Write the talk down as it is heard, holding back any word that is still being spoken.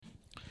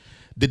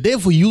The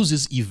devil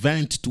uses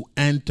events to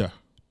enter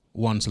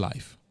one's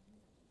life.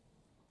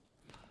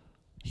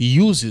 He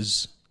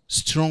uses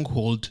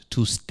stronghold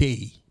to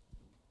stay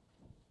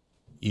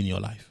in your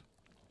life.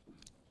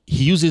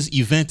 He uses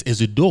event as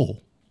a door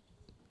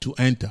to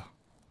enter.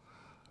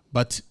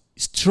 But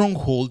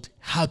stronghold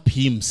help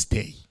him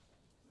stay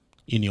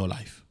in your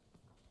life.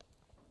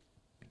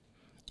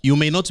 You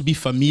may not be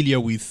familiar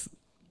with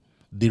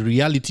the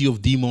reality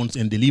of demons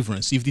and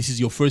deliverance. If this is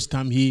your first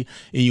time here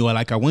and you are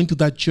like, I went to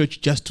that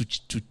church just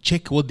to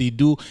check what they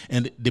do,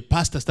 and the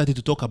pastor started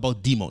to talk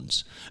about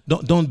demons.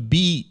 Don't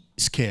be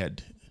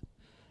scared.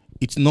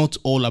 It's not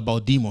all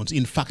about demons.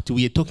 In fact,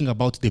 we are talking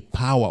about the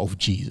power of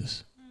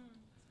Jesus.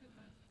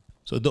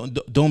 So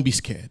don't be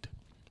scared.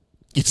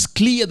 It's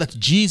clear that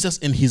Jesus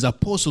and his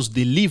apostles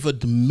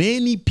delivered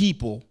many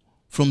people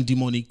from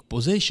demonic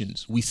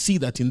possessions. We see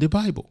that in the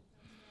Bible.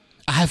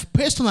 I have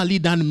personally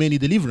done many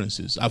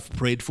deliverances. I've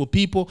prayed for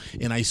people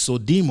and I saw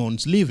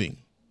demons leaving.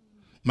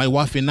 My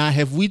wife and I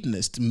have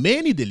witnessed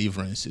many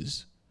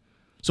deliverances.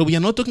 So we are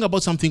not talking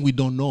about something we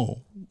don't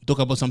know. We talk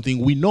about something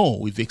we know,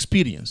 we've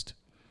experienced.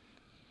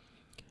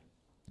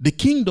 The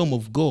kingdom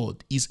of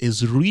God is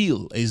as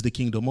real as the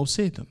kingdom of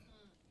Satan.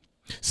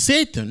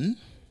 Satan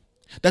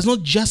does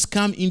not just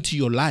come into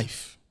your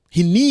life.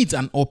 He needs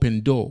an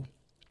open door.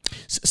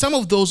 Some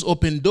of those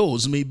open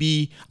doors may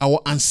be our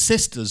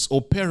ancestors'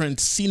 or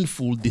parents'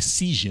 sinful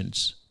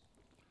decisions.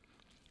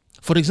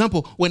 For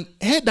example, when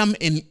Adam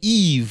and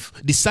Eve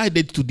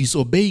decided to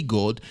disobey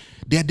God,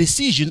 their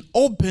decision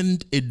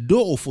opened a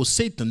door for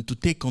Satan to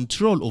take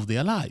control of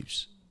their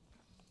lives.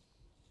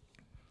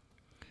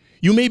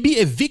 You may be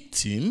a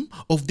victim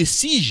of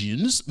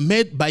decisions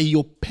made by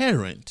your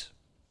parent,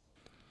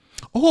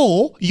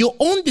 or your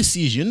own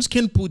decisions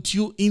can put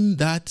you in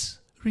that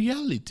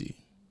reality.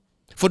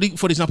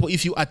 For example,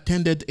 if you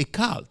attended a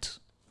cult,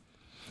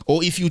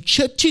 or if you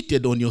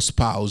cheated on your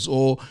spouse,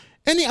 or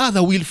any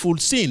other willful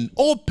sin,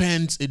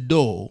 opens a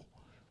door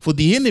for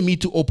the enemy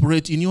to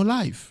operate in your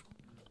life.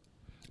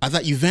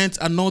 Other events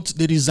are not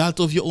the result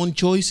of your own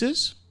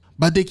choices,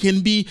 but they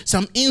can be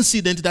some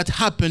incident that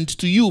happened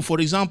to you.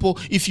 For example,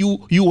 if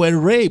you were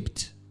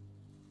raped,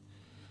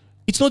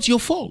 it's not your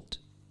fault.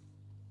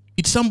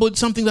 It's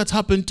something that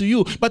happened to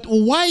you. But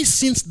why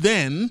since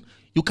then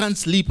you can't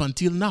sleep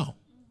until now?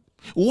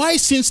 Why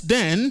since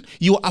then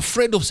you are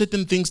afraid of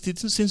certain things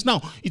since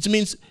now? It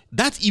means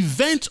that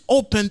event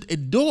opened a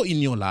door in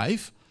your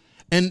life,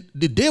 and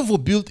the devil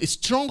built a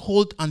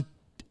stronghold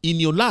in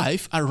your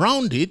life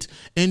around it,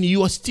 and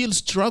you are still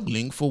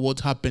struggling for what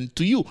happened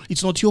to you.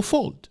 It's not your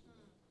fault.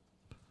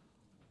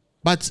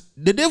 But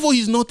the devil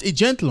is not a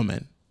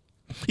gentleman.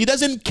 He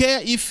doesn't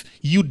care if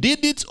you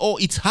did it or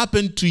it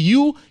happened to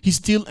you, he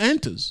still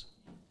enters.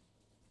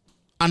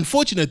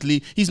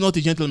 Unfortunately, he's not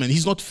a gentleman.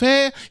 He's not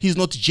fair. He's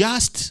not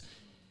just.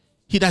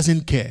 He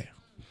doesn't care.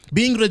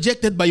 Being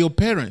rejected by your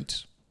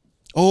parent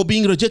or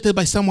being rejected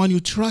by someone you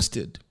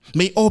trusted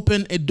may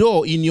open a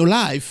door in your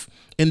life,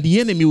 and the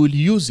enemy will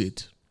use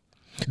it.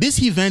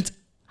 These events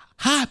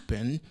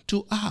happen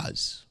to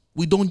us.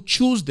 We don't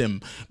choose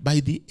them,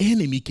 but the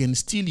enemy can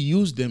still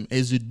use them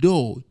as a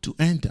door to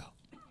enter.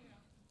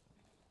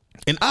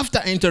 And after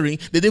entering,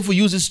 the devil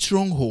uses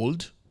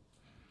stronghold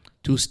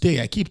to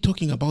stay. I keep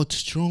talking about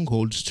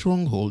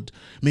stronghold.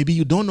 Maybe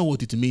you don't know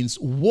what it means.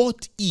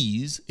 What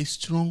is a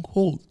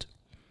stronghold?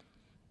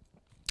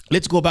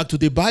 Let's go back to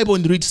the Bible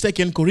and read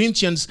 2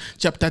 Corinthians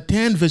chapter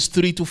 10, verse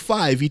 3 to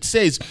 5. It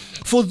says,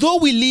 "For though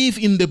we live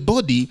in the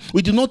body,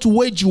 we do not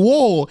wage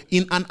war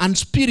in an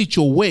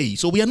unspiritual way."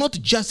 So we are not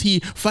just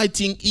here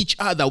fighting each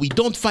other. We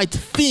don't fight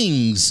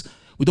things.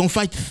 We don't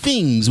fight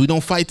things. We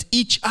don't fight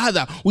each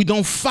other. We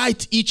don't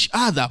fight each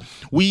other.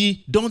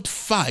 We don't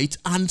fight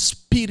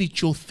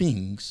unspiritual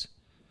things.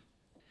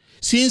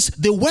 Since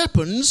the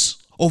weapons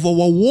of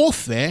our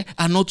warfare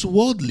are not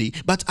worldly,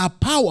 but are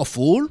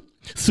powerful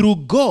through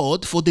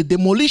God for the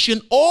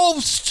demolition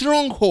of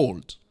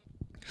stronghold.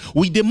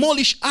 We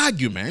demolish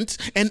arguments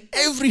and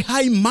every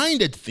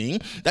high-minded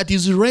thing that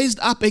is raised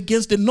up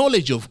against the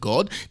knowledge of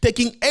God,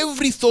 taking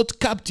every thought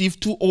captive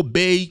to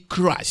obey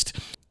Christ.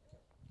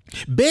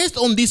 Based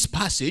on this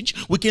passage,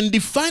 we can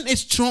define a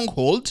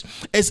stronghold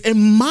as a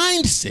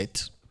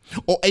mindset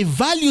or a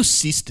value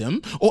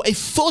system or a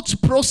thought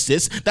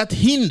process that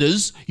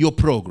hinders your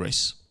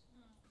progress.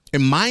 A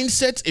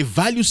mindset, a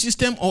value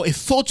system, or a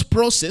thought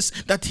process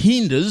that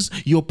hinders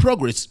your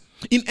progress.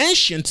 In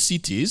ancient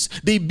cities,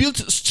 they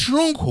built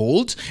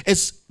strongholds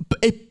as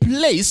a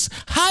place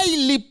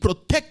highly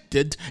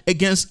protected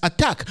against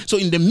attack. So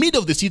in the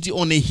middle of the city,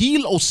 on a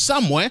hill or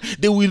somewhere,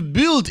 they will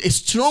build a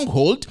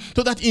stronghold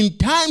so that in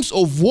times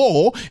of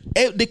war,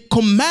 the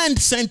command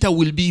center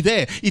will be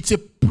there. It's a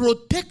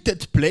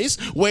protected place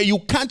where you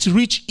can't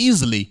reach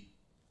easily.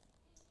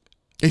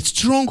 A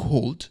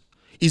stronghold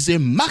is a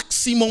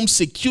maximum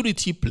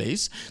security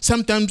place.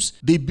 Sometimes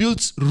they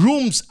build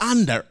rooms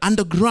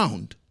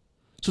underground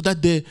so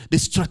that the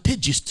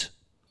strategist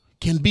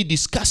can be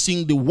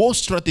discussing the war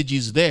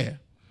strategies there.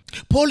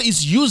 Paul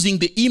is using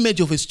the image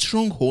of a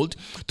stronghold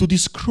to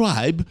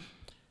describe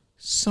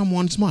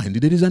someone's mind.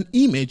 There is an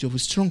image of a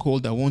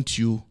stronghold I want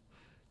you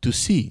to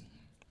see.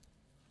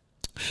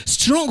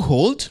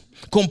 Stronghold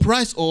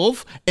comprised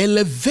of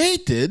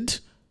elevated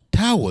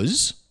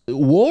towers,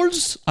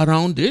 walls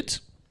around it,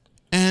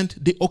 and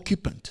the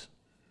occupant.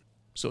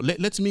 So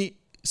let me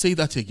say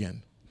that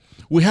again.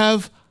 We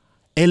have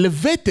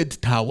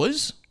elevated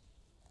towers,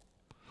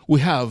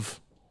 we have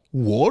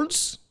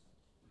walls,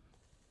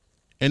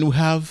 and we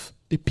have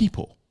the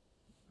people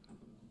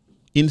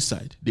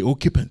inside, the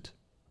occupant.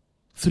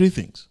 Three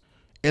things: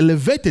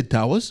 elevated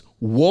towers,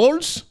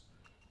 walls,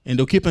 and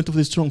the occupant of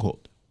the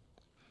stronghold.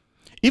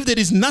 If there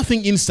is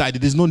nothing inside,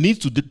 there is no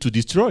need to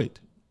destroy it.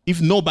 If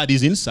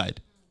nobody's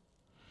inside,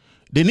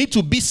 there needs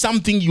to be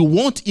something you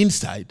want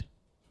inside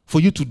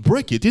for you to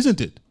break it, isn't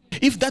it?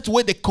 If that's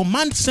where the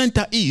command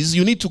center is,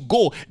 you need to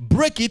go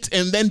break it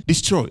and then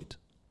destroy it.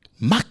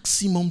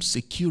 Maximum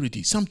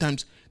security.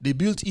 Sometimes they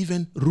build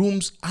even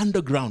rooms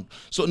underground.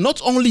 So not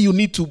only you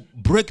need to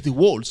break the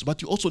walls,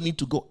 but you also need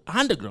to go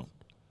underground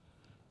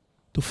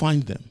to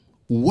find them,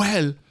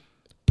 well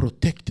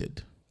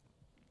protected.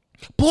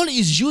 Paul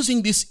is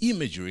using this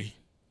imagery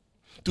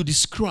to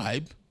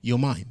describe your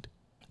mind.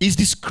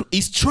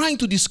 He's trying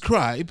to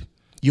describe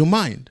your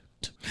mind.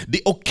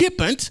 The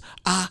occupants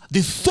are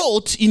the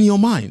thoughts in your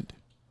mind.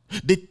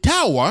 The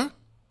tower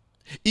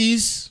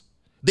is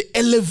the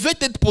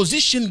elevated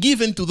position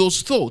given to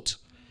those thoughts.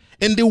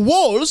 And the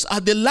walls are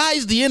the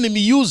lies the enemy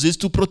uses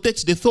to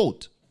protect the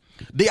thought.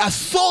 There are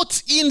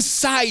thoughts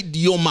inside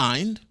your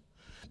mind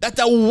that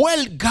are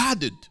well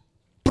guarded,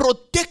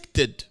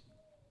 protected,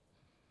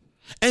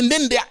 and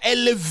then they are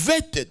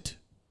elevated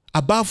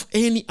above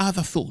any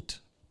other thought.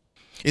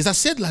 As I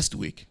said last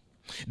week,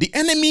 the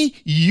enemy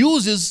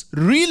uses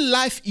real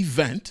life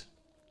event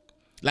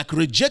like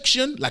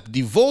rejection, like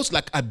divorce,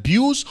 like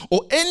abuse,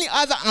 or any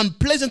other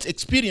unpleasant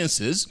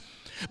experiences,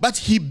 but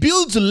he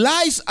builds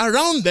lies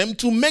around them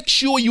to make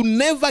sure you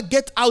never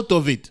get out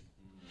of it.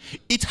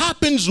 It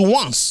happens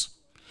once.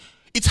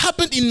 It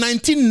happened in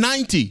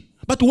 1990.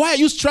 But why are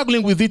you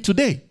struggling with it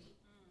today?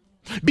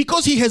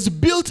 Because he has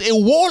built a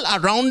wall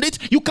around it.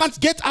 You can't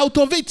get out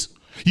of it.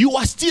 You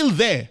are still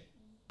there.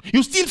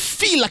 You still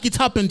feel like it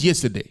happened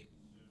yesterday.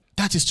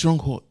 That's a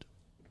stronghold.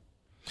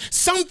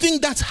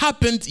 Something that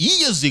happened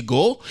years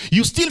ago,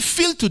 you still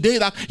feel today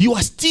that you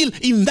are still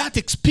in that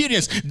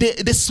experience.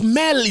 The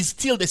smell is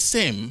still the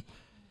same.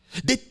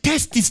 The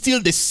taste is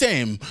still the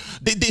same.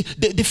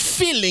 The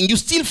feeling, you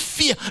still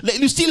feel.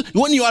 You still,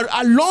 when you are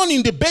alone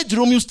in the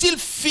bedroom, you still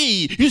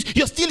feel.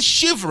 You're still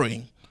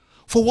shivering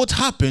for what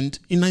happened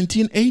in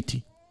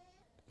 1980.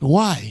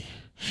 Why?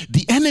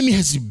 The enemy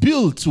has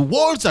built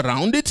walls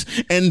around it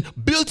and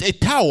built a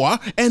tower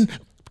and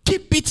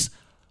keep it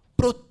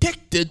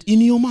protected in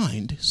your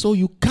mind so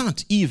you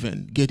can't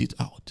even get it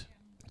out.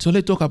 So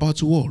let's talk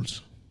about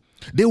walls.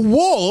 The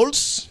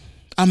walls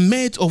are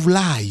made of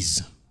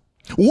lies.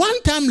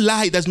 One time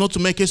lie does not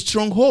make a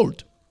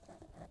stronghold.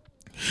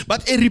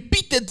 But a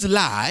repeated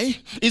lie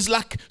is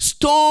like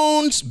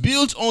stones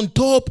built on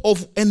top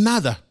of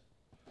another.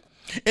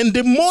 And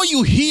the more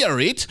you hear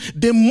it,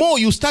 the more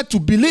you start to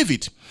believe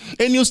it.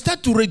 And you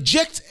start to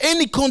reject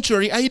any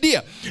contrary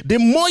idea. The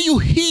more you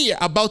hear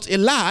about a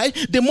lie,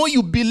 the more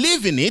you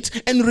believe in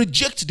it and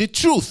reject the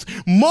truth.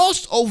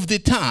 Most of the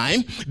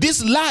time,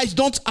 these lies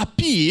don't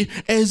appear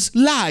as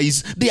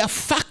lies. They are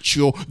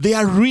factual. They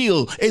are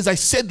real. As I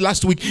said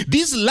last week,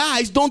 these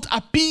lies don't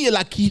appear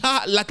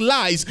like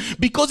lies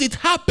because it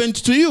happened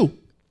to you.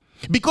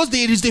 Because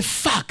there is a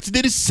fact,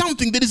 there is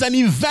something, there is an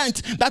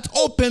event that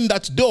opened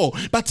that door.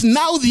 But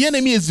now the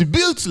enemy has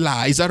built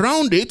lies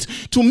around it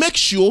to make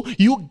sure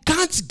you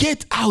can't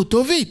get out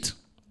of it.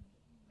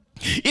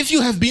 If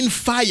you have been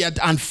fired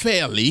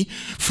unfairly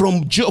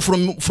from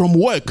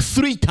work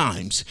 3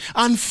 times,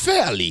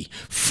 unfairly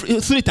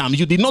 3 times,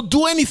 you did not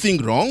do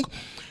anything wrong,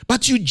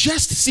 but you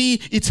just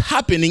see it's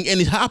happening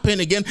and it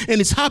happened again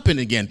and it's happened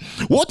again.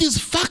 What is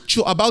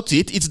factual about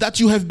it is that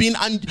you have been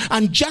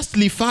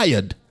unjustly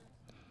fired.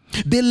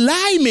 The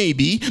lie may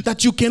be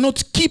that you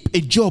cannot keep a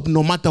job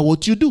no matter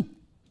what you do.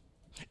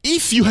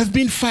 If you have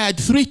been fired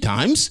 3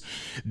 times,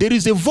 there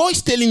is a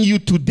voice telling you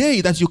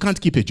today that you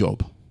can't keep a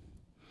job.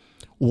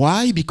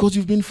 Why? Because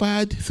you've been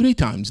fired 3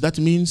 times. That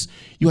means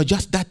you are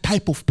just that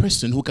type of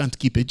person who can't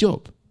keep a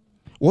job.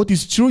 What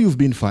is true, you've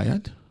been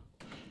fired.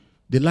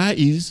 The lie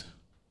is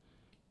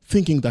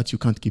thinking that you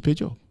can't keep a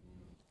job.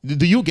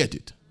 Do you get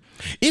it?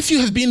 If you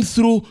have been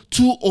through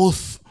 2 or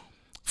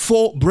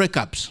 4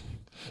 breakups,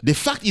 the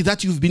fact is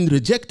that you've been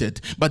rejected,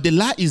 but the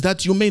lie is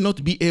that you may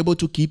not be able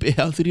to keep a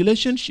healthy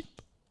relationship.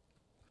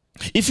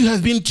 If you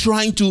have been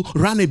trying to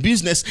run a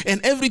business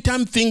and every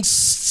time things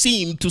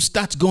seem to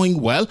start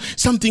going well,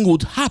 something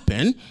would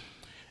happen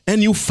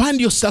and you find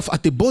yourself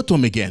at the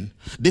bottom again.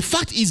 The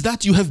fact is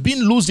that you have been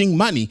losing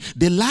money.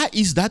 The lie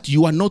is that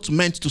you are not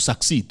meant to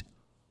succeed.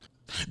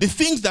 The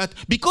things that,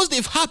 because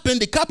they've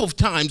happened a couple of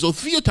times or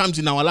 3 times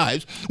in our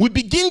lives, we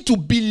begin to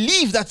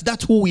believe that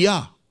that's who we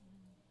are.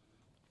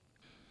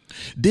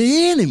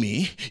 The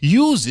enemy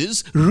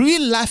uses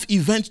real life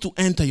events to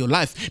enter your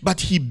life,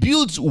 but he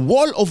builds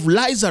wall of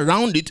lies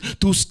around it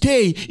to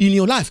stay in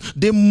your life.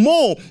 The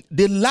more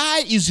the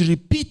lie is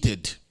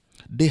repeated,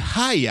 the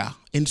higher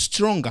and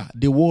stronger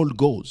the wall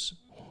goes.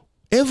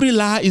 Every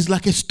lie is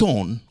like a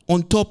stone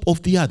on top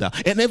of the other.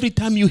 And every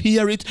time you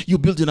hear it, you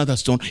build another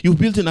stone. You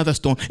build another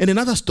stone and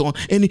another stone.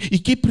 And he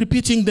keeps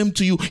repeating them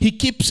to you. He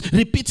keeps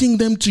repeating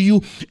them to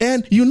you.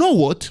 And you know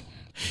what?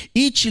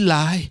 Each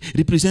lie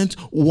represents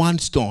one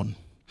stone.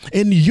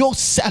 And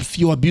yourself,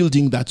 you are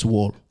building that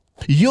wall.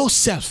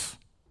 Yourself.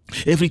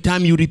 Every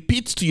time you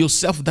repeat to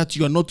yourself that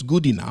you are not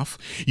good enough,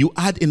 you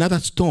add another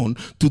stone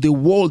to the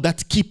wall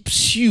that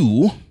keeps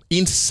you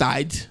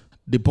inside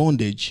the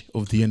bondage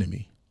of the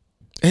enemy.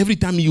 Every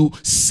time you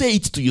say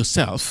it to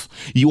yourself,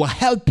 you are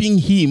helping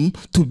him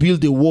to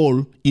build a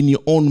wall in your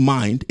own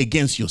mind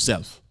against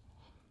yourself.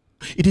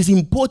 It is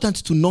important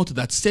to note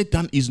that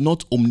Satan is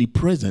not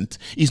omnipresent,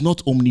 is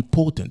not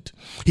omnipotent.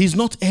 He is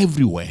not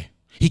everywhere.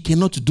 He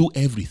cannot do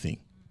everything.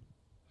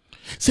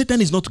 Satan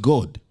is not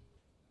God.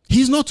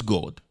 He is not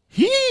God.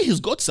 He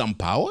has got some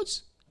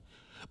powers,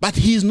 but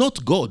he is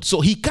not God, so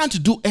he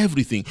can't do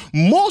everything.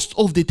 Most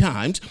of the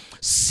times,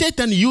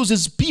 Satan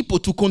uses people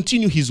to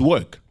continue his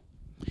work.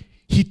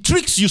 He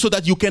tricks you so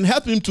that you can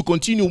help him to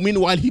continue.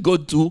 Meanwhile, he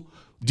got to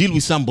deal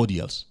with somebody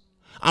else.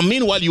 And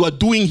meanwhile, you are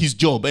doing his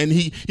job, and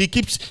he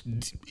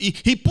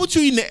puts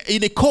you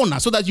in a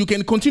corner so that you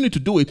can continue to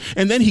do it.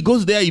 And then he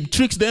goes there, he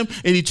tricks them,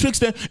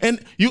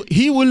 and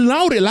he will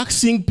now relax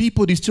seeing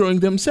people destroying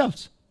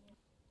themselves.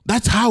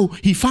 That's how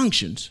he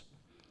functions.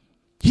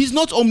 He's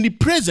not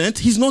omnipresent.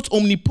 He's not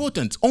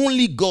omnipotent.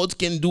 Only God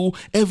can do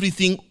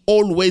everything,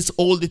 always,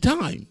 all the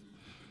time.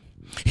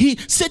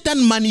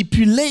 Satan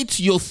manipulates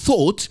your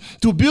thought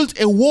to build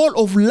a wall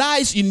of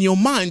lies in your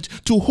mind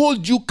to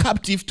hold you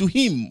captive to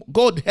him.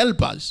 God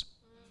help us.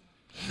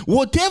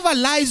 Whatever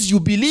lies you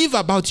believe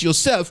about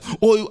yourself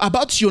or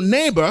about your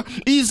neighbor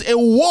is a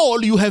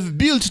wall you have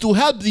built to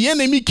help the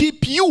enemy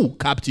keep you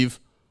captive.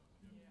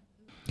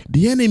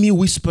 The enemy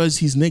whispers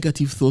his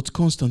negative thoughts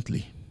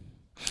constantly.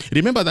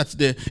 Remember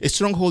that a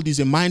stronghold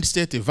is a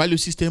mindset, a value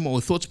system, or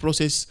a thought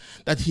process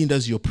that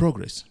hinders your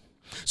progress.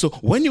 So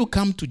when you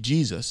come to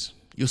Jesus,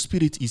 your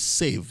spirit is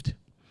saved.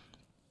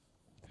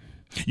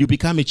 You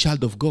become a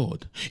child of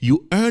God.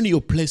 You earn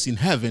your place in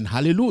heaven.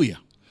 Hallelujah.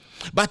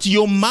 But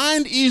your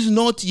mind is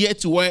not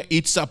yet where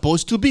it's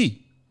supposed to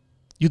be.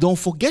 You don't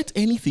forget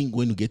anything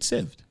when you get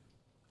saved.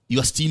 You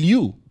are still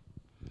you.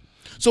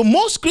 So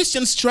most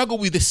Christians struggle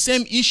with the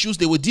same issues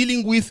they were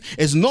dealing with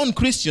as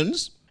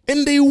non-Christians,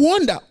 and they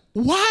wonder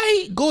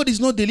why God is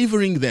not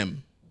delivering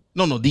them.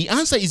 No, the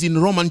answer is in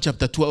Romans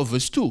chapter 12,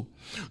 verse 2.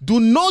 Do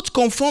not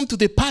conform to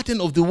the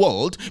pattern of the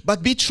world,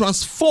 but be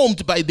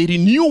transformed by the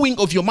renewing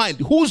of your mind.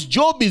 Whose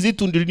job is it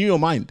to renew your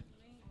mind?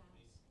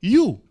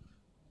 You.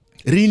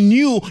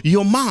 Renew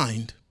your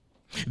mind.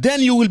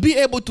 Then you will be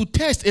able to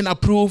test and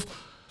approve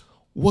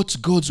what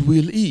God's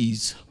will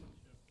is.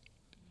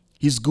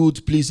 His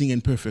good, pleasing,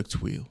 and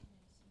perfect will.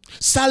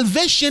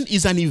 Salvation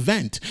is an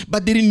event,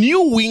 but the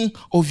renewing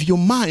of your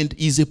mind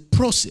is a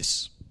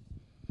process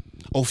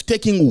of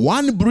taking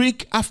one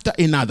brick after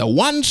another,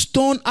 one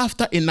stone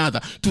after another,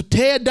 to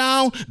tear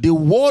down the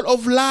wall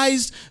of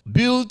lies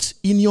built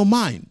in your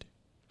mind.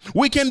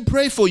 We can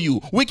pray for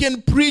you. We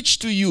can preach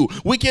to you.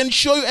 We can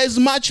show you as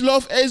much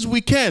love as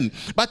we can.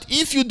 But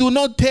if you do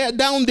not tear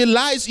down the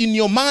lies in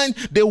your mind,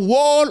 the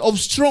wall of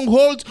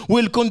strongholds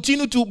will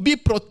continue to be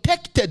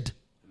protected.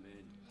 Amen.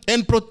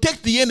 And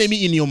protect the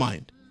enemy in your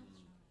mind.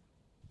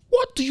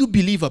 What do you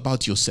believe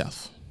about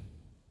yourself?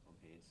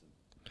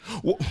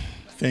 Well,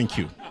 thank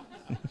you.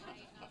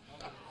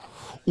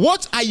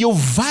 What are your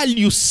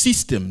value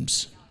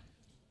systems?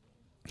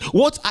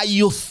 What are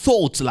your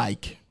thoughts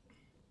like?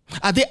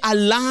 Are they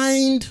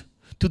aligned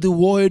to the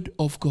word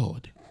of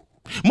God?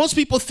 Most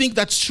people think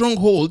that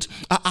strongholds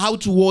are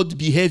outward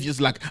behaviors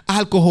like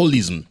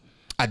alcoholism,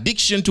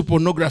 addiction to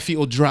pornography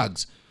or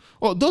drugs.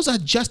 Oh, those are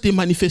just a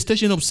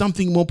manifestation of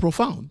something more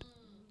profound.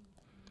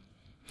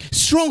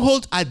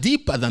 Strongholds are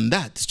deeper than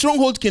that.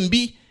 Strongholds can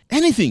be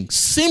anything,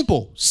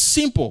 simple.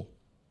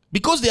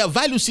 Because they are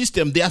value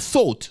system, they are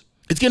thought.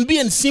 It can be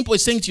as simple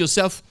as saying to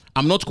yourself,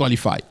 I'm not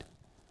qualified.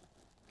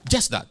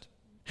 Just that.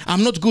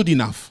 I'm not good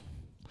enough.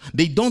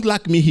 They don't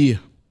like me here.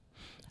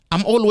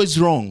 I'm always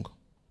wrong.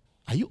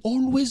 Are you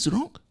always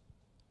wrong?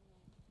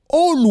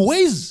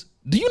 Always?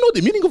 Do you know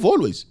the meaning of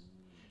always?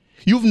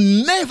 You've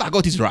never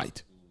got it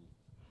right.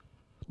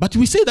 But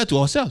we say that to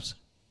ourselves.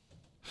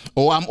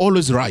 Oh, I'm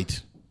always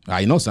right.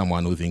 I know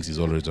someone who thinks he's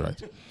always right.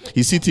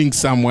 He's sitting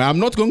somewhere. I'm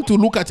not going to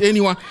look at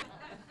anyone.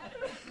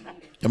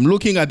 I'm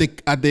looking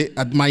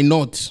at my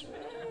notes.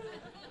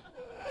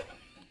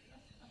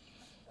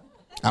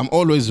 I'm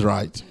always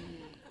right.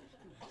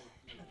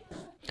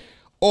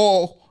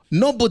 Or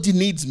nobody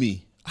needs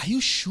me. Are you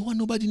sure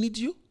nobody needs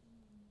you?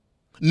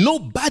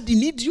 Nobody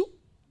needs you?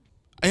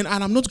 And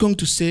I'm not going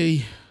to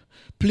say,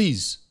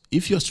 please,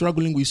 if you're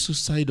struggling with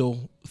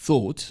suicidal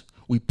thought,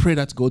 we pray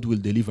that God will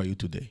deliver you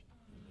today.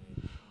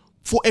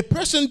 For a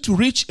person to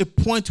reach a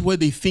point where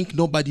they think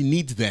nobody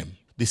needs them,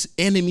 this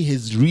enemy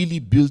has really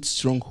built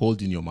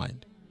stronghold in your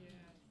mind.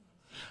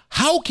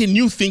 How can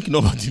you think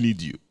nobody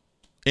needs you?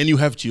 And you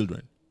have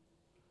children.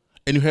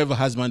 And you have a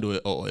husband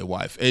or a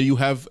wife. And you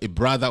have a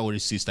brother or a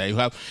sister.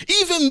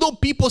 Even though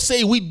people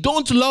say we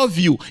don't love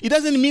you, it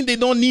doesn't mean they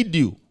don't need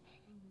you.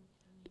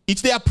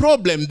 It's their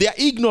problem. They are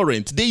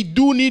ignorant. They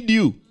do need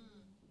you.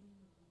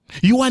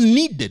 You are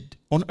needed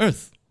on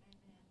earth.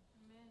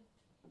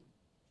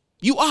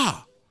 You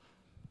are.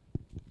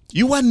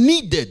 You are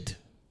needed.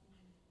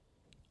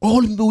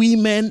 All the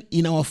women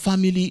in our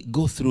family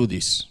go through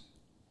this.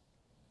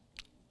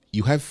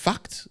 You have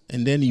facts,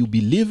 and then you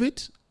believe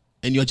it,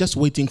 and you're just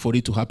waiting for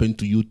it to happen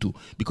to you too.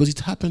 Because it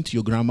happened to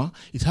your grandma,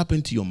 it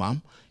happened to your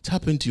mom, it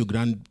happened to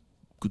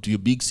your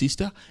big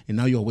sister, and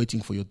now you're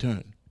waiting for your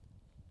turn.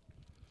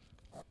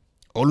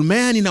 All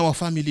men in our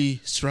family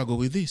struggle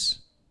with this.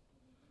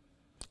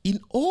 In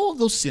all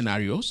those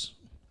scenarios,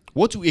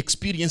 what we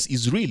experience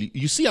is really,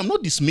 you see, I'm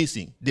not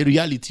dismissing the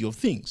reality of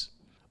things.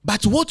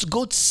 But what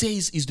God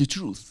says is the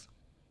truth.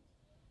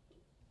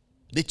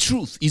 The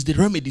truth is the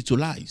remedy to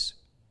lies.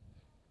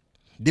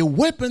 The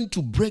weapon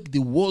to break the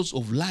walls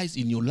of lies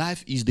in your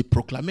life is the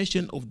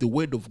proclamation of the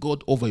word of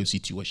God over your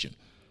situation.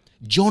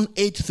 John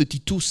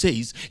 8:32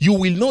 says, you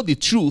will know the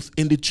truth,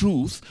 and the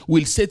truth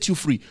will set you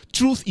free.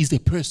 Truth is a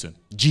person,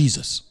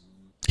 Jesus.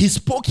 He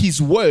spoke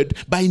his word.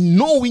 By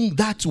knowing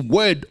that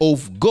word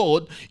of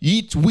God,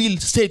 it will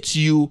set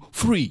you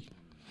free.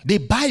 The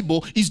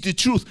Bible is the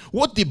truth.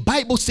 What the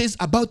Bible says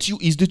about you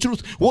is the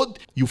truth. What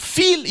you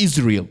feel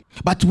is real,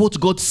 but what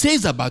God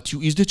says about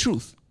you is the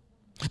truth.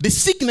 The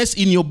sickness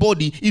in your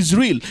body is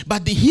real,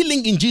 but the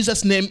healing in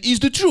Jesus' name is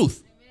the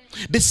truth.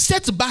 The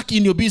setback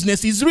in your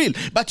business is real,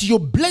 but your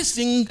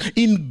blessing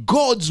in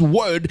God's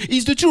word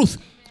is the truth.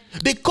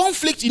 The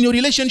conflict in your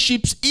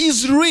relationships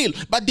is real,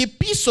 but the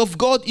peace of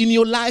God in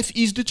your life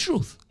is the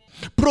truth.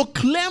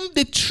 Proclaim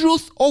the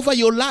truth over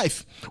your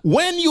life.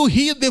 When you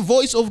hear the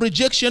voice of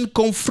rejection,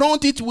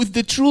 confront it with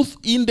the truth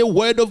in the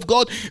word of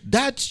God,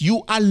 that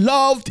you are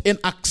loved and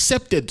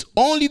accepted.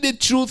 Only the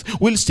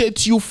truth will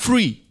set you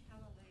free.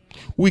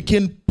 We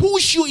can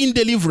push you in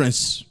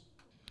deliverance.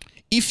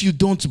 If you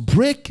don't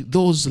break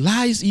those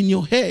lies in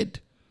your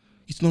head,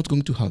 it's not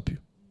going to help you.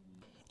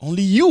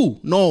 Only you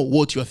know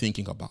what you're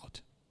thinking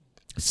about.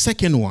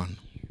 Second one,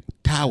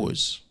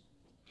 towers.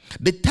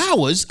 The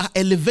towers are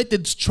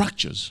elevated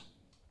structures.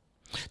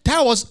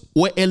 Towers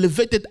were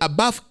elevated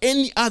above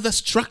any other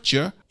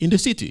structure in the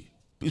city.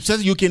 It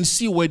says you can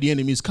see where the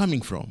enemy is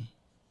coming from.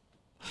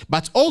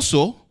 But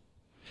also,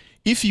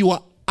 if you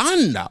are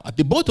under, at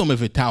the bottom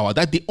of a tower,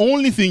 that's the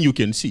only thing you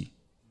can see,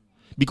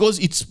 because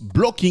it's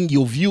blocking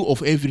your view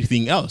of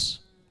everything else.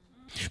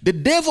 The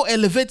devil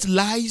elevates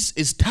lies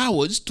as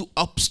towers to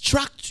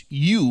obstruct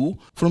you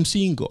from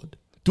seeing God.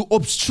 To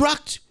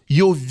obstruct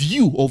your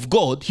view of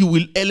God, he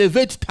will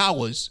elevate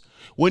towers.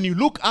 When you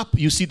look up,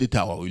 you see the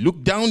tower. When you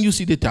look down, you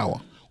see the tower.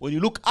 When you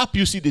look up,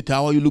 you see the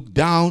tower. You look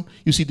down,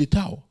 you see the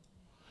tower.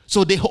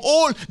 So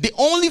the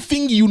only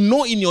thing you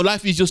know in your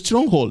life is your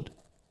stronghold.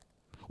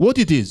 What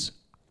it is?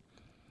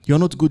 You're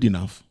not good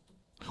enough.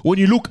 When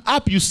you look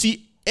up, you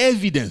see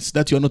evidence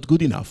that you're not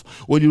good enough.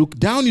 When you look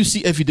down, you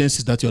see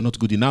evidences that you're not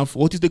good enough.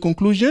 What is the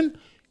conclusion?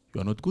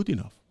 You're not good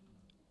enough.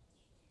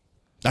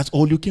 That's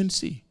all you can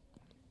see.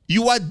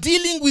 You are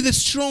dealing with a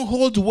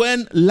stronghold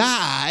when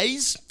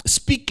lies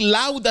speak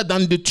louder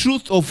than the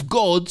truth of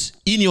God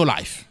in your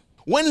life.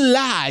 When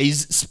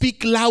lies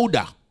speak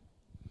louder,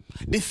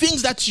 the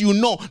things that you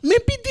know,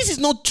 maybe this is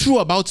not true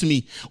about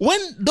me. When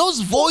those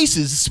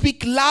voices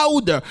speak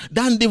louder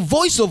than the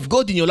voice of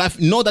God in your life,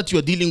 know that you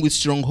are dealing with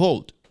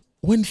stronghold.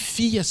 When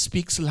fear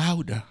speaks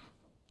louder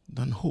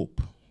than hope,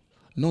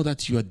 know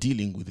that you are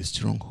dealing with a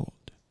stronghold.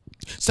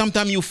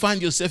 Sometimes you find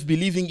yourself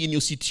believing in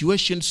your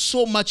situation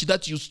so much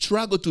that you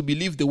struggle to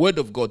believe the word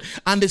of God.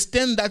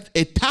 Understand that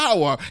a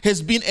tower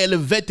has been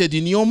elevated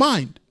in your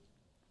mind.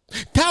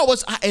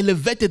 Towers are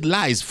elevated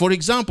lies. For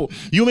example,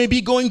 you may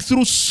be going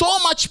through so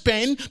much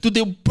pain to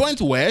the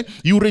point where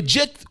you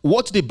reject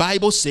what the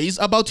Bible says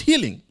about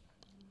healing.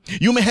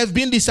 You may have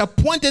been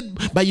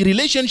disappointed by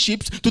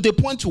relationships to the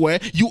point where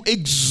you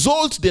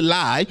exalt the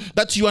lie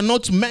that you are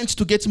not meant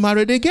to get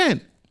married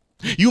again.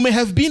 You may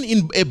have been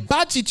in a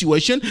bad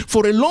situation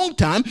for a long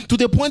time to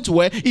the point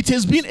where it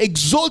has been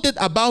exalted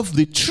above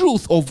the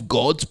truth of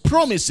God's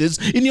promises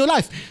in your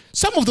life.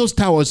 Some of those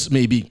towers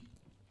may be.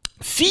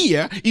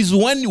 Fear is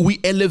when we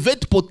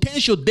elevate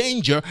potential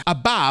danger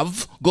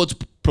above God's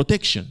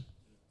protection.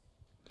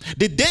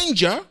 The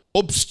danger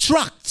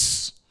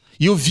obstructs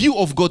your view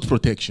of God's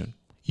protection.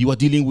 You are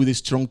dealing with a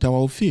strong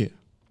tower of fear.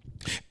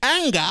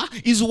 Anger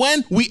is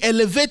when we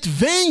elevate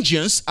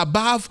vengeance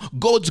above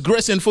God's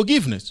grace and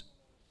forgiveness.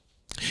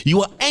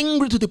 You are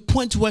angry to the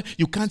point where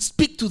you can't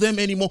speak to them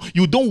anymore.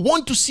 You don't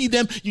want to see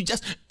them.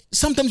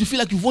 Sometimes you feel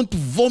like you want to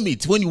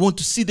vomit when you want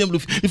to see them. You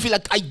feel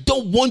like, I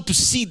don't want to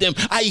see them.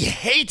 I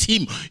hate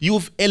him.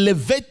 You've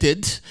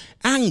elevated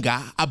anger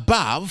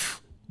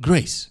above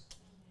grace.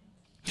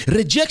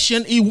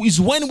 Rejection is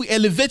when we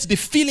elevate the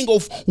feeling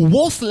of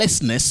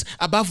worthlessness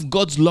above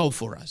God's love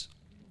for us.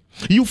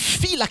 You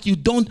feel like you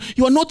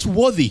are not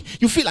worthy.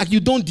 You feel like you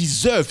don't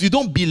deserve, you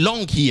don't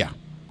belong here.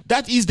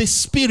 That is the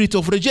spirit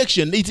of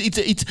rejection.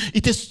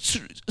 It's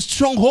a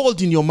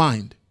stronghold in your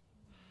mind.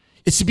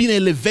 It's been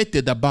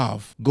elevated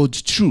above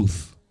God's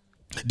truth.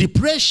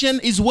 Depression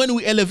is when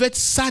we elevate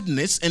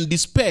sadness and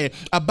despair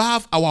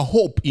above our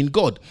hope in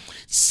God.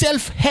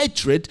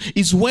 Self-hatred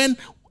is when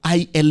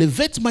I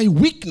elevate my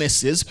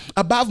weaknesses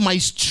above my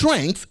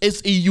strength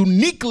as a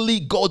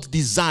uniquely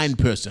God-designed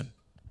person.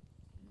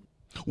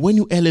 When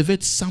you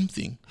elevate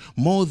something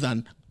more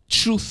than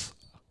truth,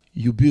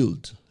 you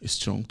build a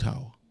strong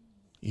tower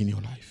in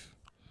your life.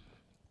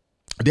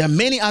 There are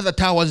many other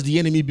towers the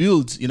enemy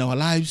builds in our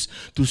lives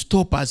to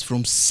stop us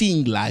from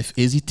seeing life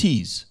as it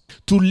is.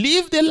 To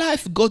live the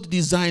life God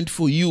designed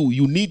for you,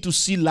 you need to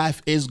see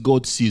life as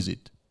God sees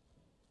it.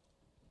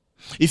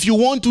 If you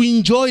want to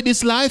enjoy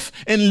this life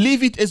and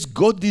live it as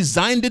God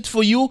designed it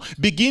for you,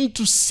 begin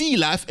to see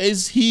life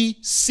as He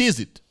sees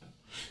it.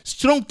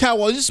 Strong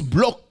towers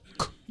block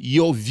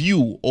your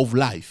view of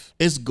life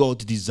as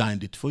God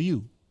designed it for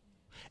you.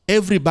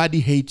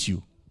 Everybody hates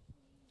you.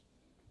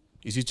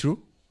 Is it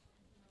true?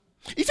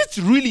 Is it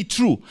really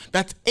true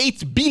that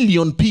 8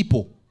 billion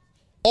people,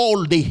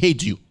 all they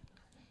hate you?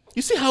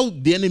 You see how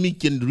the enemy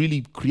can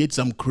really create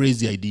some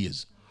crazy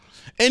ideas.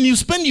 And you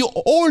spend your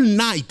whole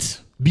night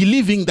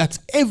believing that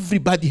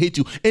everybody hates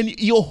you. And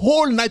your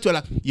whole night you're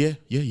like, yeah,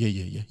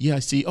 I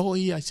see. Oh,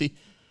 yeah, I see.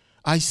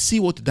 I see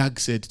what Doug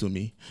said to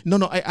me.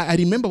 No, I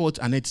remember what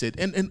Annette said.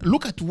 And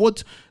look at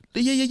what,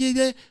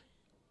 yeah.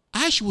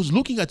 Ash was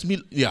looking at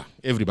me. Yeah,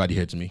 everybody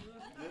hates me.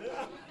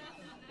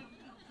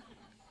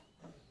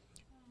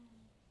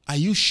 Are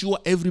you sure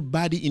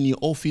everybody in your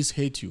office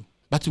hates you?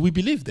 But we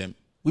believe them.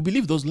 We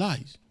believe those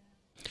lies.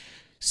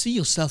 See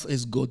yourself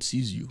as God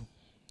sees you.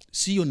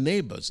 See your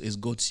neighbors as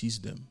God sees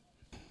them.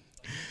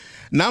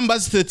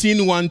 Numbers 13,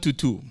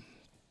 1-2.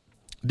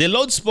 The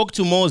Lord spoke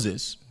to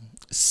Moses,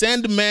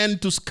 send men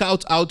to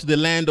scout out the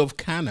land of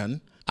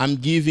Canaan I'm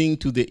giving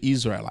to the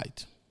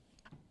Israelites.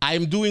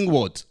 I'm doing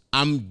what?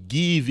 I'm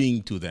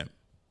giving to them.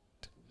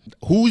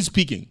 Who is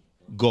speaking?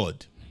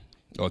 God.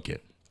 Okay.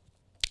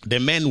 The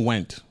men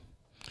went.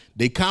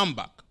 They come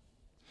back.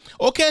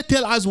 Okay,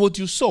 tell us what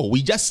you saw.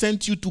 We just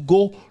sent you to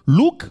go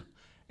look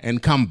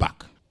and come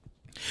back.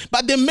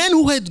 But the men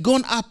who had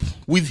gone up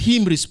with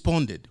him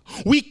responded,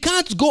 we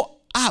can't go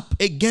up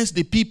against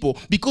the people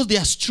because they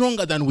are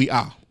stronger than we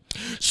are.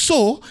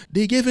 So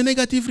they gave a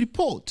negative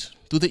report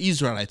to the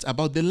Israelites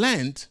about the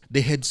land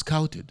they had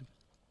scouted.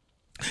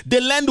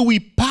 The land we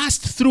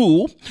passed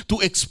through to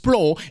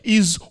explore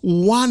is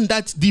one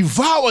that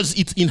devours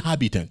its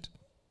inhabitant.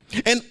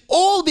 And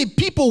all the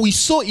people we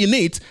saw in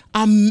it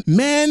are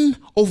men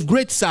of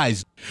great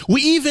size.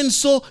 We even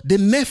saw the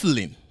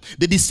Nephilim,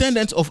 the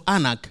descendants of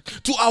Anak.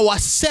 To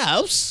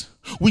ourselves,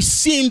 we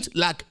seemed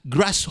like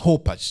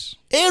grasshoppers.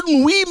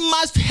 And we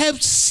must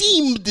have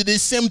seemed the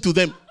same to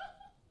them.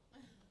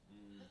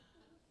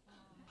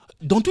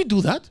 Don't we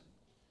do that?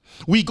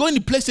 We go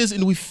in places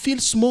and we feel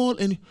small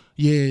and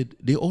yeah,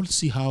 they all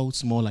see how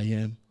small I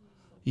am.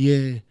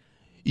 Yeah.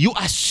 You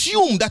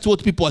assume that's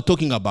what people are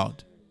talking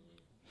about.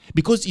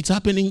 Because it's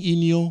happening in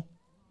your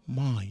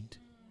mind.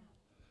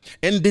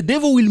 And the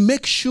devil will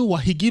make sure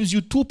he gives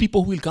you 2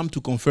 people who will come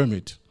to confirm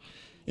it.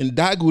 And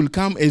Doug will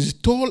come as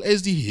tall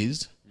as he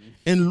is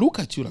and look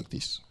at you like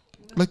this.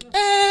 Like,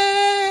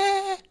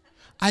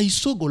 I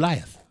saw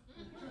Goliath.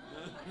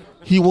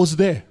 He was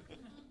there.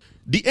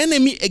 The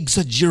enemy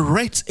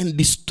exaggerates and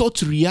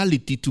distorts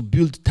reality to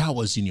build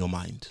towers in your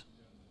mind.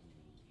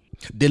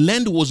 The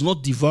land was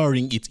not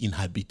devouring its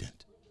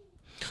inhabitant.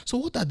 So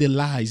what are the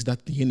lies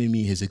that the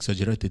enemy has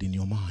exaggerated in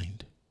your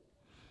mind?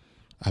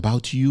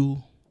 About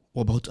you,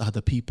 or about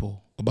other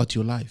people, about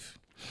your life.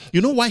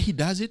 You know why he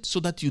does it? So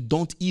that you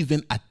don't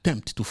even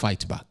attempt to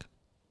fight back.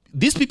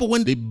 These people,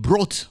 when they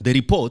brought the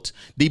report,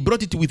 they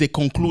brought it with a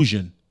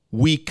conclusion.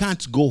 We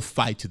can't go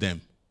fight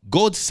them.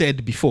 God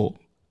said before,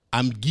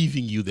 I'm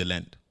giving you the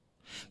land.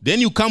 Then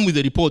you come with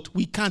the report,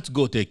 we can't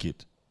go take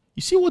it.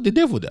 You see what the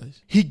devil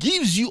does? He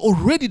gives you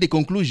already the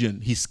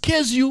conclusion. He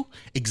scares you,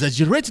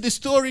 exaggerates the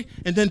story,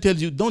 and then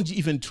tells you, don't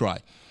even try.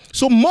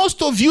 So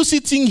most of you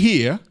sitting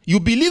here, you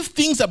believe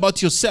things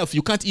about yourself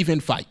you can't even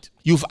fight.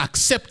 You've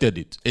accepted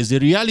it as a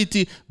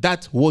reality.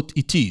 That's what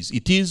it is.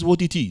 It is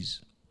what it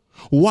is.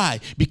 Why?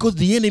 Because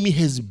the enemy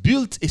has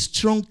built a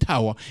strong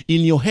tower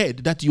in your head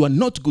that you are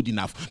not good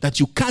enough, that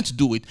you can't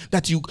do it,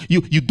 that you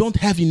don't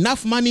have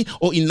enough money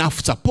or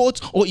enough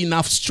support or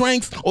enough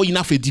strength or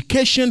enough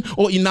education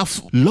or enough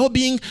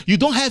lobbying. You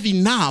don't have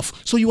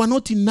enough, so you are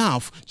not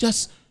enough.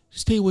 Just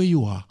stay where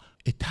you are.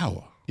 A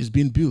tower is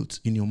being built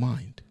in your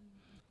mind.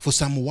 For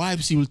some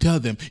wives, you will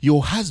tell them,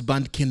 your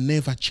husband can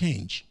never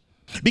change.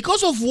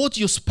 Because of what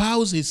your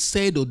spouse has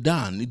said or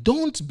done,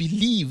 don't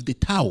believe the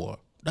tower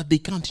that they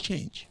can't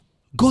change.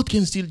 God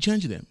can still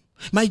change them.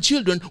 My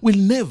children will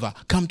never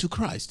come to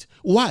Christ.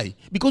 Why?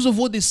 Because of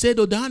what they said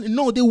or done?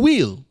 No, they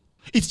will.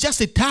 It's just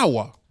a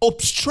tower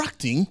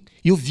obstructing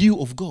your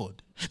view of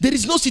God. There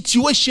is no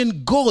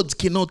situation God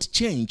cannot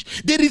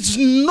change. There is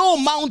no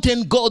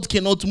mountain God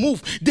cannot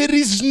move. There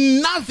is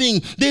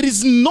nothing, there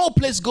is no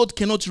place God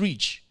cannot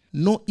reach.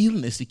 No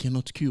illness He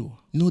cannot cure.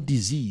 No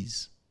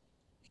disease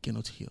He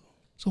cannot heal.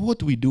 So what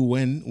do we do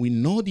when we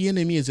know the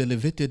enemy has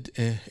elevated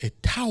a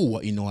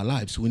tower in our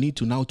lives? We need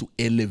to now to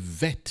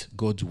elevate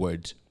God's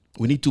word.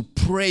 We need to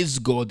praise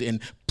God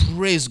and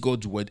praise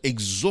God's word.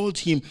 Exalt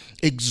Him.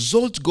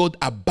 Exalt God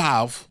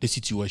above the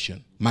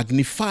situation.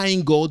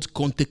 Magnifying God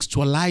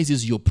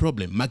contextualizes your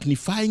problem.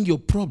 Magnifying your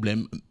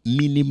problem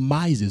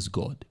minimizes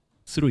God.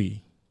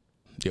 3,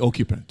 the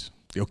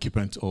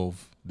occupant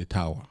of the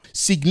tower.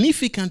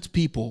 Significant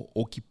people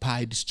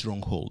occupied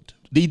stronghold.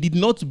 They did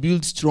not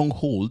build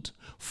stronghold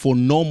for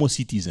normal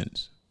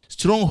citizens.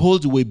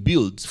 Strongholds were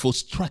built for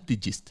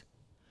strategists,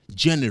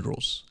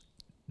 generals,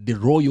 the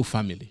royal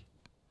family.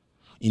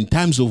 In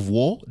times of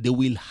war, they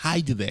will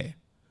hide there.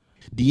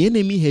 The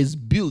enemy has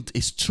built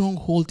a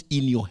stronghold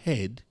in your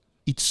head.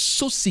 It's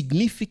so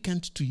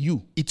significant to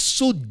you. It's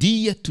so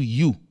dear to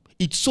you.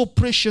 It's so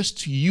precious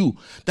to you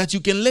that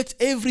you can let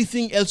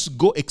everything else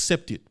go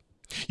except it.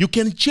 You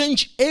can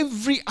change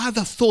every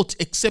other thought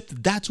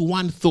except that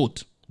one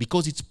thought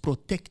because it's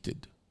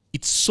protected.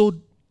 It's so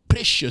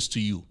precious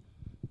to you.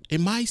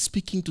 Am I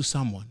speaking to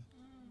someone?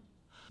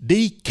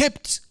 They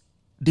kept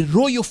the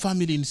royal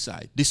family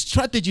inside, the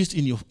strategist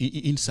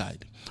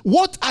inside.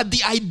 What are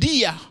the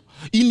idea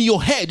in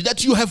your head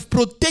that you have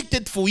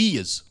protected for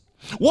years?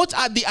 What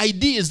are the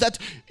ideas that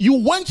you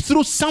went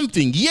through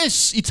something?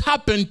 Yes, it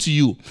happened to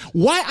you.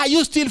 Why are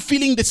you still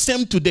feeling the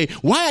same today?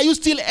 Why are you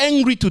still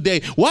angry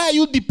today? Why are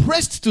you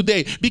depressed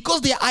today?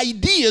 Because the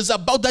ideas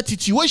about that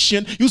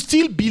situation you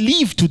still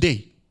believe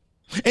today.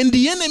 And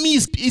the enemy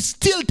is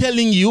still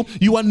telling you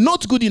you are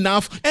not good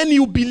enough, and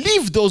you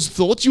believe those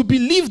thoughts, you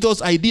believe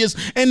those ideas,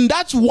 and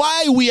that's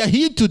why we are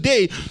here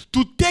today,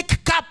 to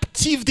take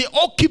captive the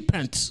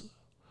occupants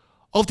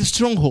of the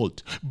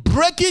stronghold.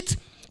 Break it,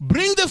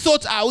 bring the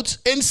thoughts out,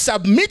 and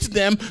submit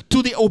them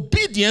to the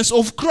obedience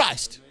of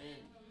Christ.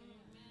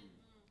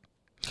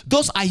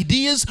 Those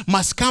ideas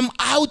must come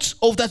out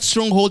of that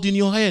stronghold in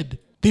your head.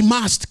 They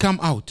must come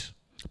out.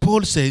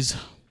 Paul says,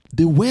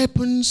 the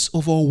weapons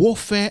of our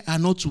warfare are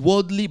not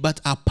worldly,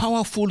 but are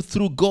powerful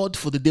through God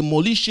for the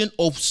demolition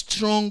of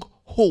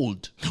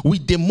stronghold. We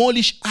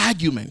demolish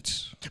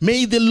arguments.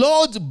 May the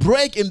Lord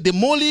break and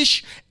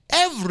demolish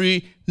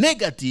every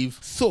negative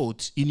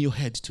thought in your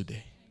head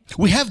today.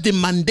 We have the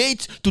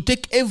mandate to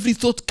take every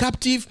thought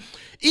captive,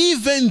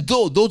 even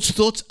though those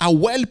thoughts are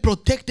well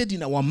protected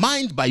in our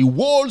mind by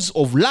walls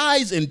of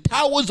lies and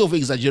towers of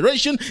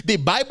exaggeration. The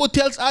Bible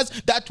tells us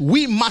that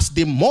we must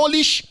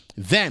demolish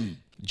them.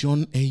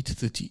 John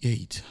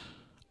 8:38.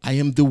 I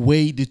am the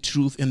way, the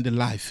truth, and the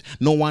life.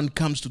 No one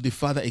comes to the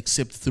Father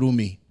except through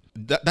me.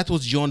 That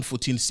was John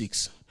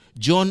 14:6.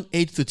 John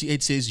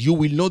 8:38 says, you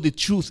will know the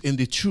truth, and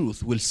the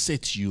truth will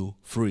set you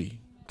free.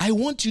 I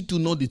want you to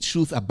know the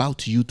truth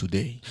about you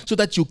today so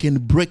that you can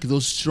break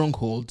those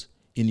strongholds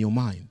in your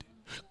mind.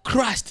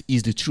 Christ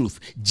is the truth.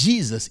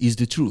 Jesus is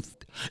the truth.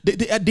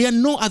 There are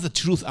no other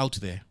truth out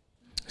there.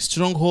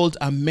 Strongholds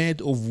are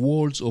made of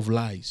walls of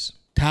lies,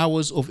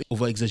 towers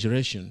of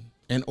exaggeration,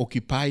 and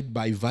occupied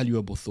by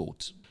valuable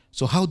thoughts.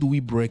 So how do we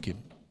break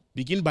them?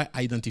 Begin by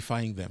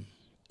identifying them.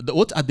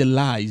 What are the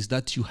lies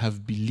that you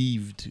have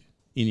believed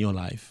in your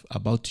life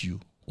about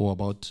you or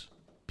about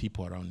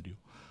people around you?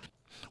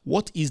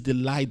 What is the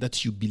lie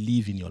that you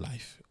believe in your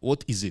life?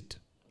 What is it?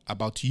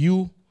 About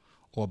you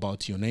or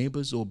about your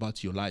neighbors or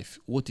about your life?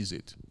 What is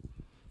it?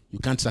 You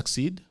can't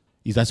succeed?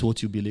 Is that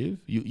what you believe?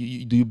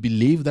 Do you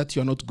believe that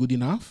you're not good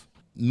enough?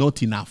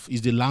 Not enough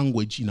is the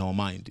language in our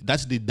mind.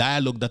 That's the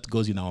dialogue that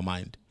goes in our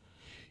mind.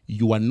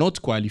 You are not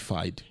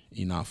qualified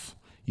enough.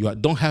 You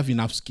don't have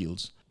enough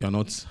skills. You are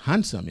not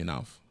handsome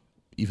enough,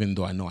 even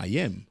though I know I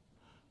am.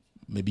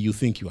 Maybe you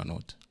think you are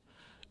not.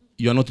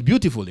 You are not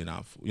beautiful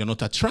enough. You are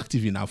not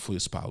attractive enough for your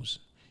spouse.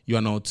 You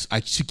are not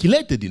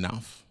articulated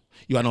enough.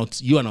 You are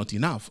not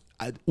enough.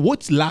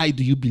 What lie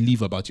do you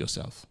believe about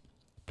yourself?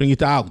 Bring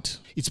it out.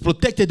 It's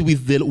protected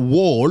with the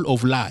wall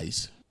of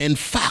lies and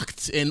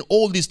facts and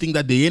all these things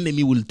that the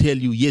enemy will tell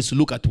you, yes,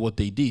 look at what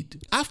they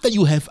did. After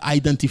you have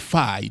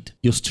identified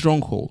your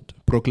stronghold,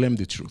 proclaim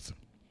the truth.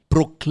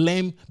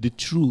 Proclaim the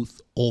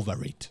truth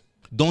over it.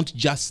 Don't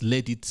just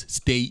let it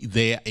stay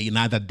there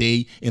another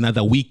day,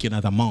 another week,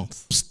 another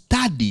month.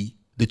 Study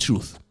the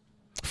truth.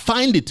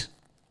 Find it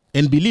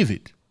and believe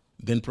it.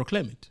 Then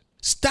proclaim it.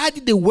 Study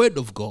the word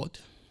of God,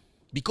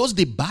 because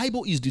the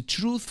Bible is the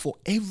truth for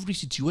every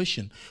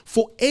situation.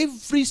 For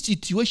every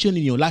situation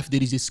in your life,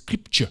 there is a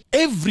scripture.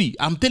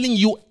 I'm telling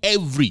you,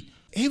 every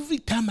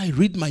time I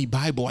read my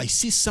Bible, I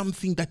see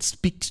something that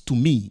speaks to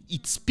me.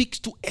 It speaks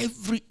to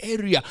every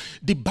area.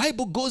 The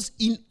Bible goes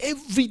in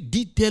every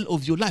detail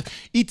of your life.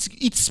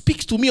 It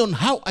speaks to me on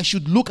how I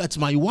should look at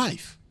my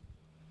wife.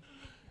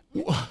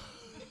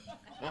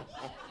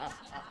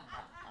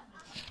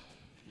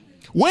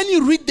 When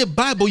you read the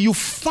Bible, you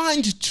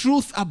find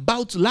truth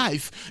about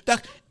life,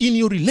 that in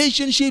your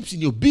relationships,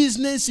 in your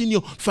business, in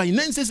your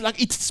finances, like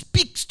it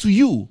speaks to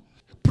you.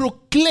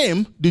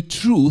 proclaim the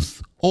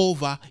truth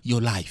over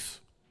your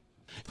life.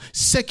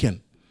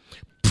 Second,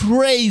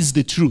 praise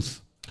the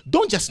truth.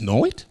 Don't just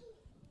know it,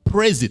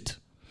 praise it.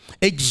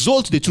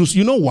 Exalt the truth.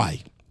 You know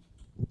why?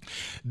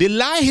 The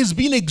lie has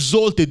been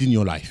exalted in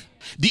your life.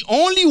 The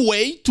only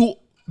way to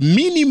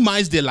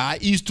minimize the lie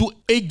is to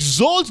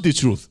exalt the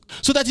truth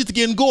so that it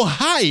can go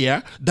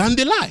higher than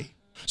the lie.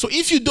 So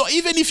if you don't,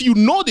 even if you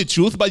know the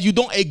truth, but you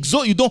don't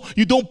exalt,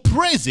 you don't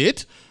praise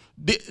it,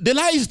 the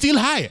lie is still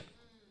higher.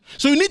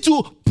 So you need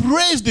to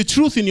praise the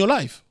truth in your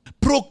life.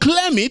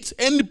 Proclaim it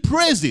and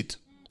praise it.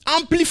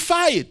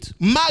 Amplify it.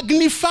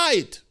 Magnify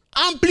it.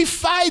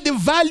 Amplify the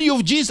value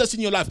of Jesus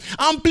in your life.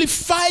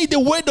 Amplify the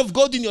word of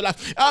God in your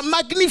life.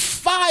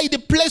 Magnify the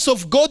place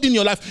of God in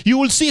your life. You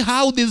will see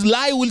how this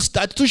lie will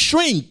start to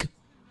shrink.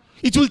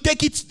 It will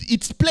take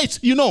its place.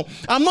 You know,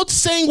 I'm not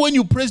saying when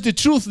you praise the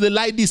truth, the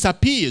lie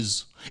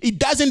disappears. It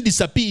doesn't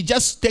disappear. It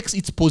just takes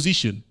its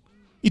position.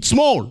 It's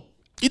small.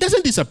 It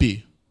doesn't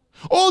disappear.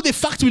 All the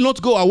facts will not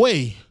go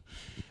away.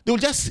 They will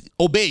just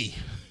obey.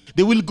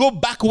 They will go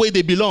back where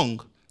they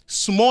belong.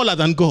 Smaller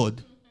than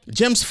God.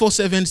 James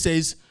 4:7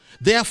 says,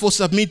 therefore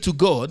submit to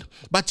God,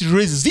 but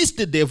resist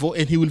the devil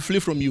and he will flee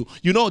from you.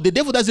 You know, the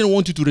devil doesn't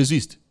want you to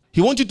resist.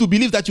 He wants you to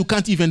believe that you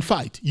can't even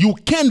fight. You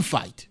can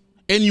fight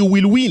and you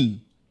will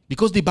win.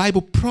 Because the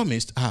Bible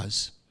promised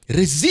us,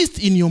 resist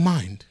in your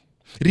mind.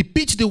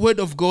 Repeat the word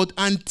of God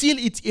until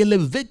it's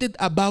elevated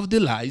above the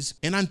lies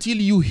and until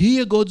you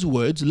hear God's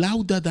words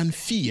louder than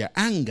fear,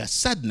 anger,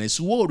 sadness,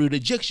 worry,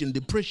 rejection,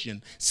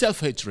 depression,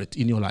 self-hatred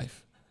in your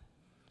life.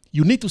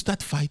 You need to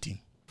start fighting.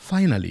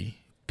 Finally,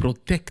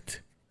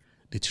 protect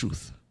the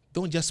truth.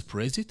 Don't just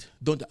praise it.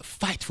 Don't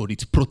fight for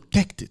it.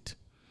 Protect it.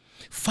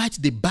 Fight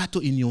the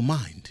battle in your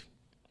mind.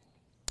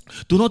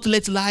 Do not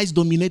let lies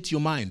dominate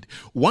your mind.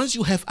 Once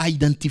you have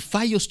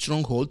identified your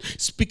stronghold,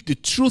 speak the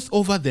truth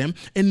over them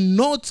and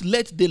not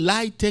let the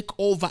lie take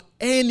over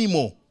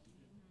anymore.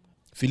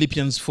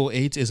 Philippians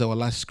 4:8 is our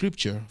last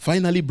scripture.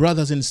 Finally,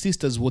 brothers and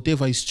sisters,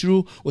 whatever is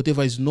true,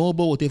 whatever is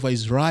noble, whatever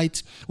is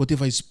right,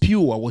 whatever is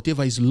pure,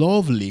 whatever is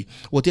lovely,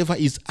 whatever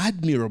is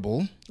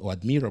admirable,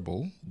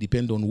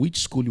 depend on which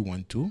school you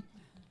went to.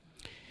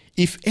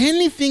 If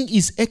anything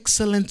is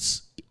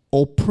excellent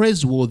or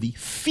praiseworthy,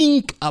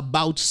 think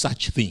about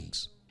such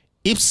things.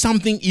 If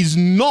something is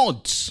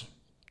not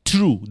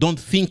true, don't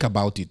think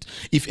about it.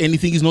 If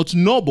anything is not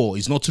noble,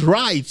 it's not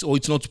right, or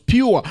it's not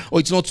pure,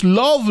 or it's not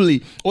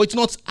lovely, or it's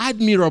not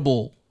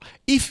admirable.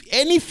 If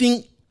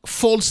anything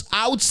falls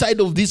outside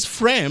of this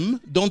frame,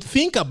 don't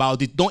think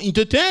about it, don't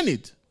entertain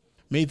it.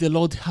 May the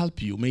Lord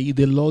help you. May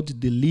the Lord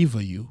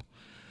deliver you.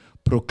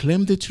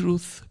 Proclaim the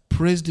truth,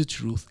 praise the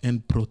truth,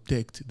 and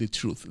protect the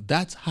truth.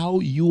 That's how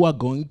you are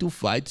going to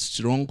fight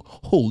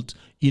stronghold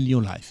in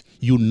your life.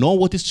 You know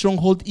what a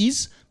stronghold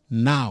is?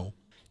 Now,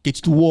 get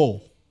to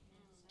war.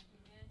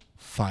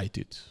 Fight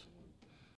it.